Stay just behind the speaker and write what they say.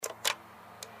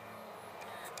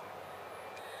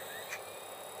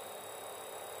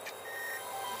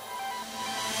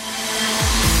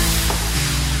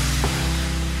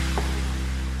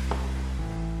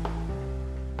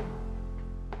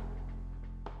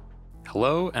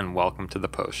Hello and welcome to The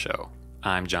Post Show.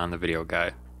 I'm John the Video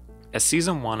Guy. As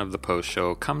season 1 of The Post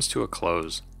Show comes to a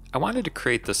close, I wanted to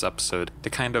create this episode to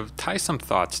kind of tie some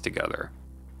thoughts together.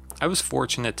 I was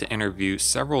fortunate to interview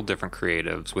several different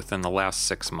creatives within the last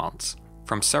 6 months,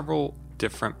 from several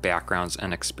different backgrounds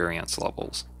and experience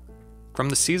levels. From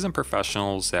the seasoned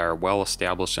professionals that are well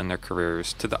established in their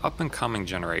careers to the up-and-coming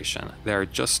generation that are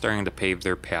just starting to pave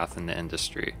their path in the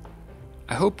industry.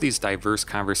 I hope these diverse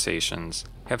conversations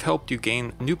have helped you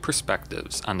gain new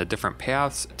perspectives on the different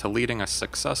paths to leading a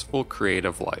successful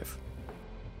creative life.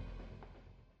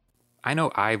 I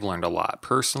know I've learned a lot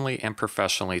personally and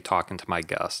professionally talking to my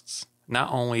guests.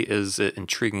 Not only is it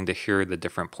intriguing to hear the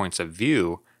different points of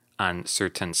view on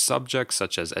certain subjects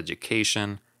such as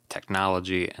education,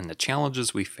 technology, and the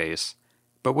challenges we face,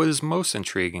 but what is most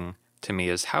intriguing to me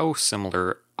is how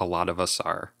similar a lot of us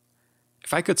are.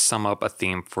 If I could sum up a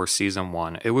theme for season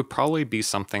 1, it would probably be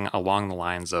something along the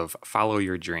lines of follow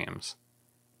your dreams.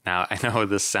 Now, I know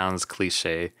this sounds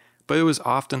cliche, but it was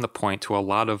often the point to a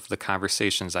lot of the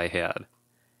conversations I had.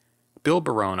 Bill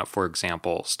Barona, for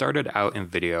example, started out in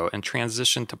video and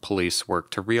transitioned to police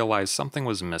work to realize something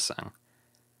was missing.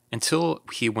 Until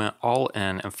he went all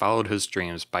in and followed his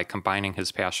dreams by combining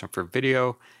his passion for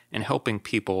video and helping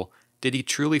people, did he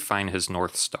truly find his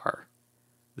North Star.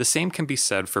 The same can be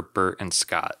said for Bert and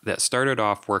Scott, that started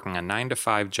off working a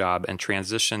 9-to-5 job and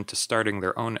transitioned to starting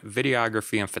their own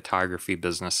videography and photography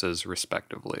businesses,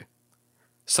 respectively.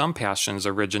 Some passions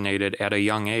originated at a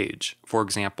young age, for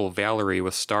example, Valerie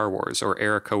with Star Wars or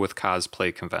Erica with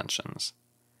cosplay conventions.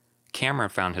 Cameron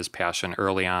found his passion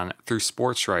early on through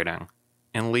sports writing,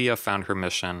 and Leah found her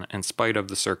mission in spite of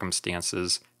the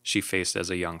circumstances she faced as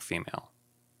a young female.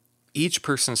 Each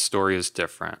person's story is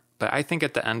different, but I think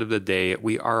at the end of the day,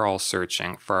 we are all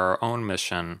searching for our own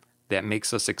mission that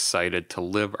makes us excited to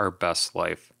live our best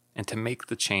life and to make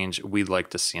the change we'd like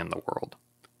to see in the world.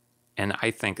 And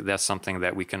I think that's something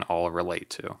that we can all relate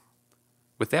to.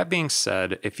 With that being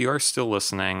said, if you are still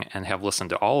listening and have listened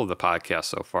to all of the podcasts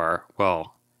so far,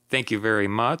 well, thank you very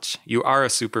much. You are a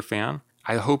super fan.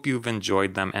 I hope you've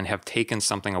enjoyed them and have taken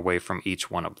something away from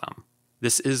each one of them.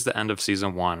 This is the end of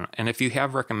season 1, and if you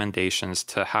have recommendations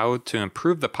to how to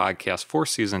improve the podcast for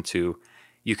season 2,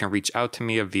 you can reach out to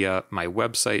me via my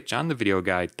website,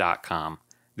 johnthevideoguy.com.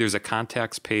 There's a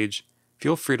contacts page.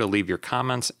 Feel free to leave your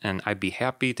comments, and I'd be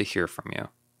happy to hear from you.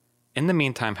 In the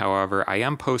meantime, however, I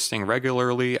am posting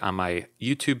regularly on my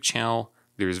YouTube channel.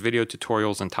 There's video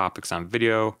tutorials and topics on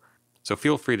video, so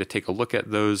feel free to take a look at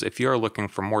those if you are looking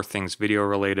for more things video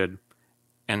related.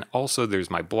 And also there's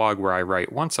my blog where I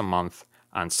write once a month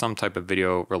on some type of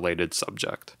video related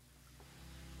subject.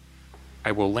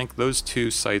 I will link those 2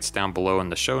 sites down below in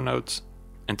the show notes.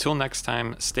 Until next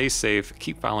time, stay safe,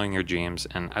 keep following your dreams,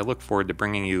 and I look forward to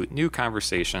bringing you new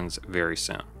conversations very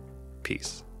soon.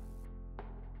 Peace.